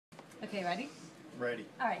Okay, ready? Ready.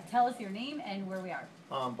 All right, tell us your name and where we are.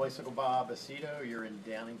 Bicycle Bob Aceto. You're in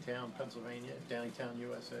Downingtown, Pennsylvania, Downingtown,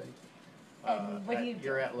 USA. And what do you do?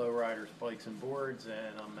 You're at Lowriders Bikes and Boards,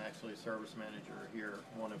 and I'm actually a service manager here,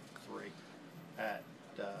 one of three, at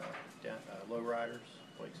Lowriders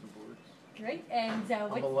Bikes and Boards. Great. And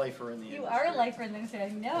I'm a lifer in the industry. You are a lifer in the industry, I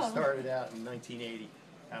know. I started out in 1980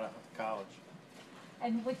 out of college.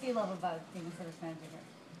 And what do you love about being a service manager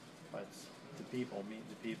here? It's the people, meeting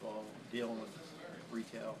the people, dealing with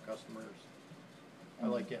retail customers. I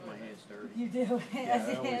like getting my hands dirty. You do,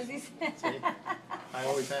 Yeah, as you said. See, I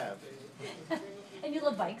always have. And you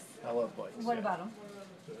love bikes. I love bikes. What yeah. about them?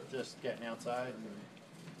 Just getting outside and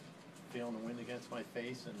feeling the wind against my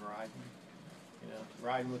face and riding. You know,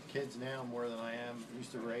 riding with kids now more than I am.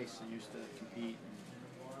 Used to race and used to compete,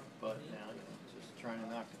 but now just trying to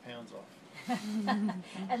knock the pounds off.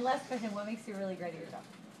 And last question, what makes you really great at your job?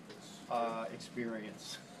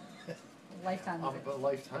 Experience. Lifetime of it. A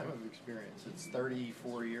lifetime of experience. It's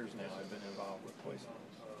 34 years now I've been involved with Poison.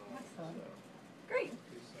 Excellent. So, Great.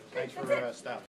 thanks for stopping.